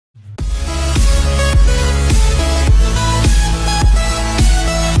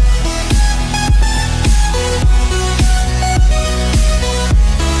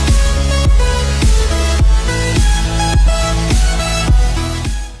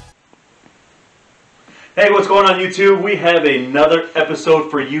Hey, what's going on YouTube? We have another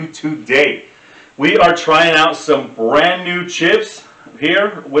episode for you today. We are trying out some brand new chips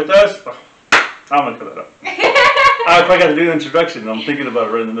here with us. Oh, I'm going to cut that up. I probably got to do the introduction. I'm thinking about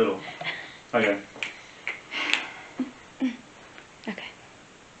it right in the middle. Okay. Okay.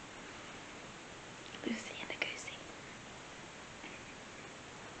 Lucy and the Goosey.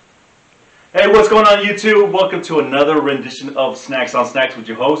 Hey, what's going on YouTube? Welcome to another rendition of Snacks on Snacks with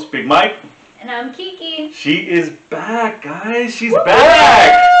your host, Big Mike. And I'm Kiki. She is back, guys. She's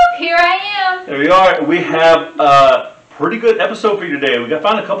back. Here I am. There we are. We have a pretty good episode for you today. We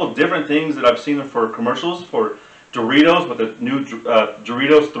found a couple different things that I've seen for commercials for Doritos with the new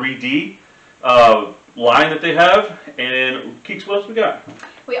Doritos 3D line that they have. And Keeks, what else we got?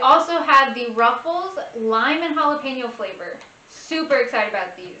 We also have the Ruffles lime and jalapeno flavor. Super excited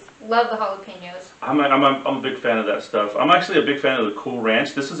about these. Love the jalapenos. I'm a big fan of that stuff. I'm actually a big fan of the Cool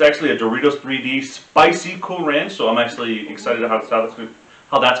Ranch. This is actually a Doritos 3D spicy Cool Ranch, so I'm actually excited how that's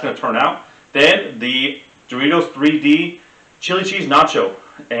going to turn out. Then the Doritos 3D chili cheese nacho.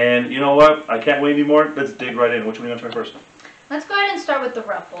 And you know what? I can't wait anymore. Let's dig right in. Which one are you going to try first? Let's go ahead and start with the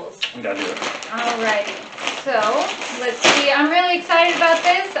Ruffles. You got to do it. Alrighty. So, let's see. I'm really excited about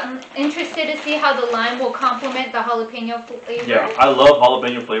this. I'm interested to see how the lime will complement the jalapeno flavor. Yeah, I love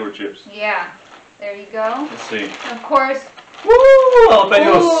jalapeno flavored chips. Yeah. There you go. Let's see. Of course. Woo!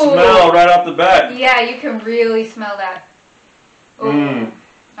 Jalapeno smell right off the bat. Yeah, you can really smell that. Ooh. Mmm.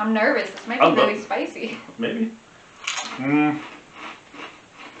 I'm nervous. This might be really spicy. Maybe. Mmm.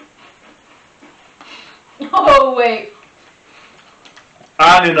 Oh, wait.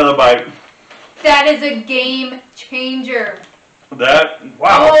 I need another bite. That is a game changer.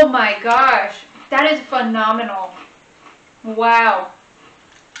 Wow. Oh my gosh. That is phenomenal. Wow.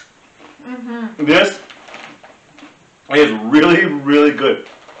 This is really, really good.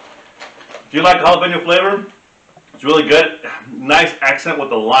 If you like jalapeno flavor, it's really good. Nice accent with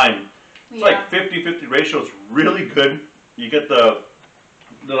the lime. It's like 50-50 ratio. It's really good. You get the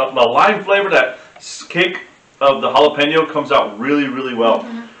lime flavor, that kick of the jalapeno comes out really, really well.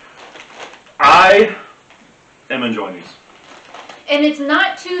 I am enjoying these. And it's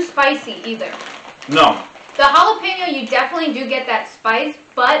not too spicy either. No. The jalapeno, you definitely do get that spice,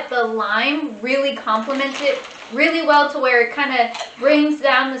 but the lime really complements it really well to where it kind of brings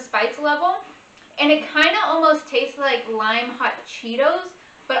down the spice level. And it kind of almost tastes like lime hot Cheetos,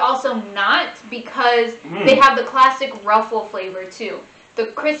 but also not, because they have the classic Ruffle flavor too. The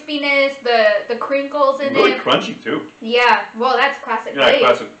crispiness, the crinkles in really it. Really crunchy too. Yeah, well that's classic Yeah, Lay's.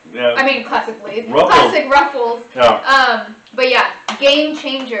 classic. Yeah. I mean classic Lay's. Ruffles. Classic Ruffles. Yeah. But yeah, game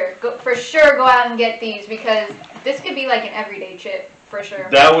changer. For sure go out and get these, because this could be like an everyday chip, for sure.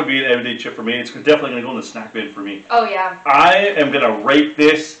 That would be an everyday chip for me. It's definitely going to go in the snack bin for me. Oh yeah. I am going to rate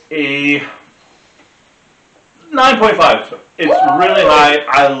this a 9.5. It's really high.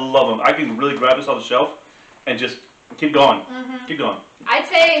 I love them. I can really grab this off the shelf and just keep going. Keep going. I'd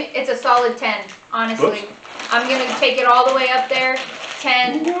say it's a solid 10, honestly. Oops. I'm going to take it all the way up there.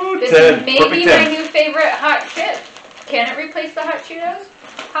 10. Ooh, This 10. is maybe Perfect 10. my new favorite hot chip. Can it replace the hot Cheetos?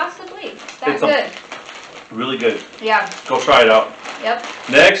 Possibly. That's good. Really good. Yeah. Go try it out. Yep.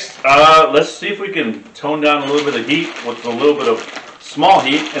 Next, let's see if we can tone down a little bit of heat with a little bit of small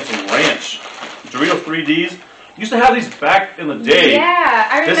heat and some ranch. Doritos 3Ds. Used to have these back in the day. Yeah,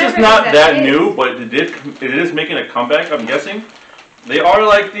 I remember. This is not that new, but it is making a comeback, I'm guessing. They are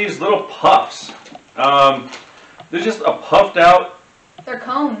like these little puffs. They're just a puffed out. They're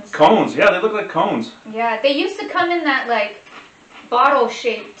cones. Cones, yeah, they look like cones. Yeah, they used to come in that like bottle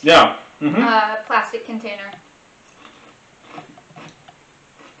shaped plastic container.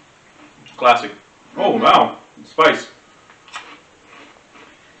 Classic. Oh wow, spice.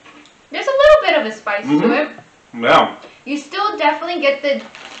 There's a little bit of a spice to it. Yeah. You still definitely get the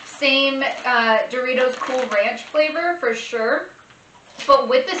same Doritos Cool Ranch flavor for sure, but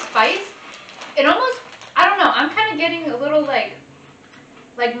with the spice, it almost, I don't know, I'm kind of getting a little like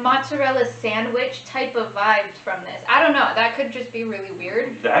mozzarella sandwich type of vibes from this. I don't know, that could just be really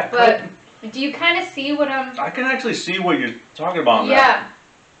weird. But do you kind of see what I can actually see what you're talking about. Yeah.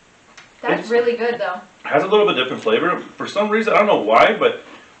 That's really good though. It has a little bit different flavor. For some reason, I don't know why, but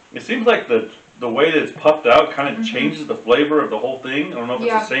it seems like the way that it's puffed out kind of changes the flavor of the whole thing. I don't know if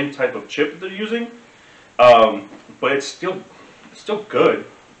it's the same type of chip that they're using, but it's still good.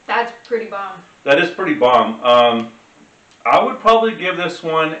 That's pretty bomb. That is pretty bomb. I would probably give this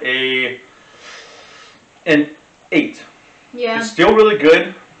one an 8. Yeah. It's still really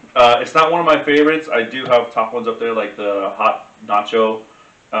good. It's not one of my favorites. I do have top ones up there, like the hot nacho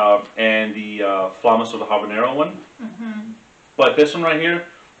and the Flamas or the habanero one. But this one right here,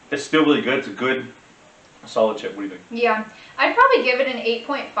 it's still really good. It's a good a solid chip. What do you think? Yeah, I'd probably give it an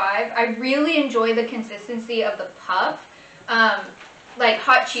 8.5. I really enjoy the consistency of the puff. Like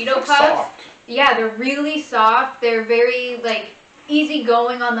hot Cheeto puffs. Soft. Yeah, they're really soft. They're very like easy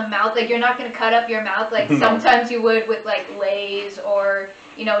going on the mouth. Like you're not gonna cut up your mouth like sometimes you would with like Lay's or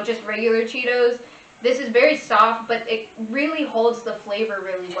just regular Cheetos. This is very soft, but it really holds the flavor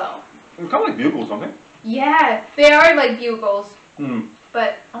really well. They're kind of like Bugles, don't they? Yeah, they are like Bugles, Mm.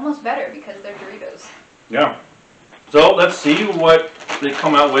 but almost better because they're Doritos. Yeah. So let's see what they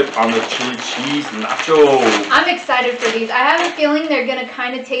come out with on the chili cheese nacho. I'm excited for these. I have a feeling they're gonna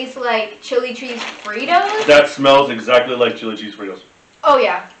kind of taste like chili cheese Fritos. That smells exactly like chili cheese Fritos. Oh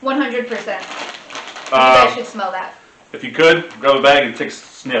yeah, 100%. You guys should smell that. If you could, grab a bag and take a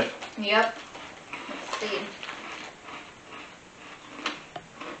sniff. Yep. Let's see.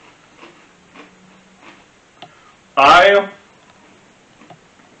 I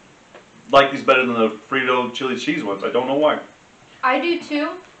like these better than the Frito chili cheese ones. I don't know why. I do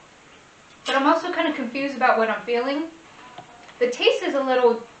too, but I'm also kind of confused about what I'm feeling. The taste is a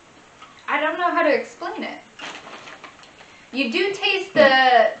little, I don't know how to explain it. You do taste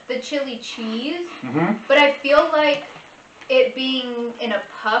the chili cheese, but I feel like it being in a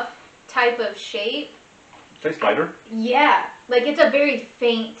puff type of shape. Tastes lighter. Yeah, like it's a very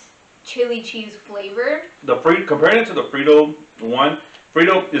faint chili cheese flavor. Comparing it to the Frito one,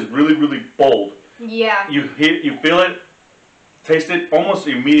 Frito is really, really bold. Yeah. You feel it, taste it almost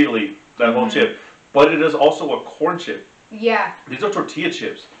immediately, that whole chip. But it is also a corn chip. Yeah. These are tortilla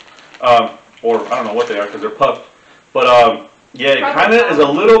chips. Or I don't know what they are because they're puffed. But yeah, it kind of is a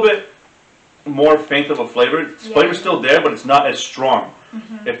little bit more faint of a flavor. The flavor's still there, but it's not as strong.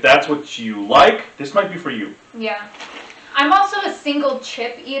 If that's what you like, this might be for you. Yeah. I'm also a single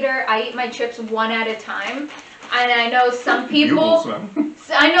chip eater. I eat my chips one at a time. And I know some people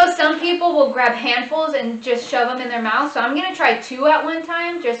will grab handfuls and just shove them in their mouth. So I'm going to try 2 at one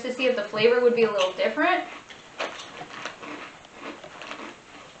time just to see if the flavor would be a little different.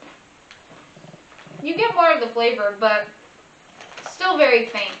 You get more of the flavor, but still very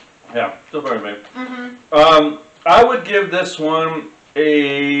faint. Yeah, still very faint. I would give this one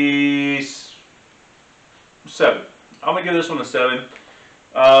a 7. I'm going to give this one a 7.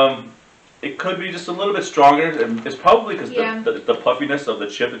 It could be just a little bit stronger. It's probably because the puffiness of the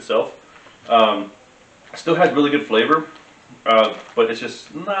chip itself still has really good flavor, but it's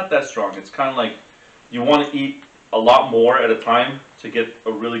just not that strong. It's kind of like you want to eat a lot more at a time to get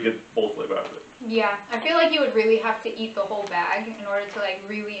a really good bowl flavor out of it. Yeah, I feel like you would really have to eat the whole bag in order to like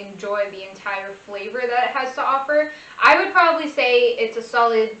really enjoy the entire flavor that it has to offer. I would probably say it's a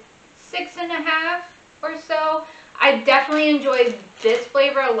solid 6.5 or so. I definitely enjoyed this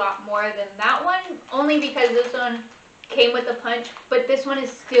flavor a lot more than that one, only because this one came with a punch, but this one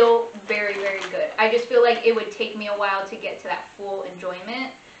is still very, very good. I just feel like it would take me a while to get to that full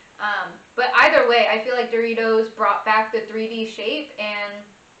enjoyment. But either way, I feel like Doritos brought back the 3D shape, and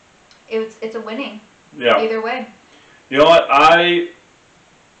it's a winning. Yeah. Either way. You know what? I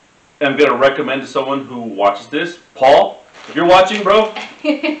am going to recommend to someone who watches this, Paul. If you're watching, bro,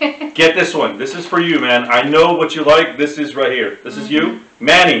 get this one. This is for you, man. I know what you like. This is right here. This is you.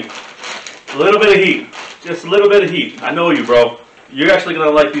 Manny, a little bit of heat. Just a little bit of heat. I know you, bro. You're actually going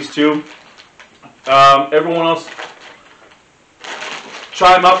to like these too. Everyone else,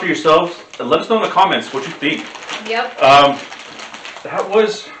 try them out for yourselves. And let us know in the comments what you think. Yep. That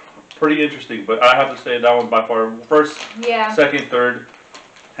was pretty interesting, but I have to say that one by far first, second, third,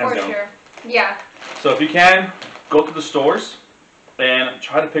 hands down. For sure. Yeah. So if you can, go to the stores and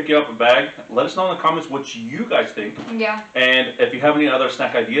try to pick you up a bag. Let us know in the comments what you guys think. Yeah. And if you have any other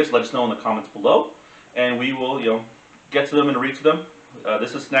snack ideas, let us know in the comments below. And we will, get to them and read to them.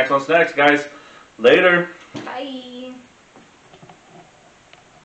 This is Snacks on Snacks, guys. Later. Bye.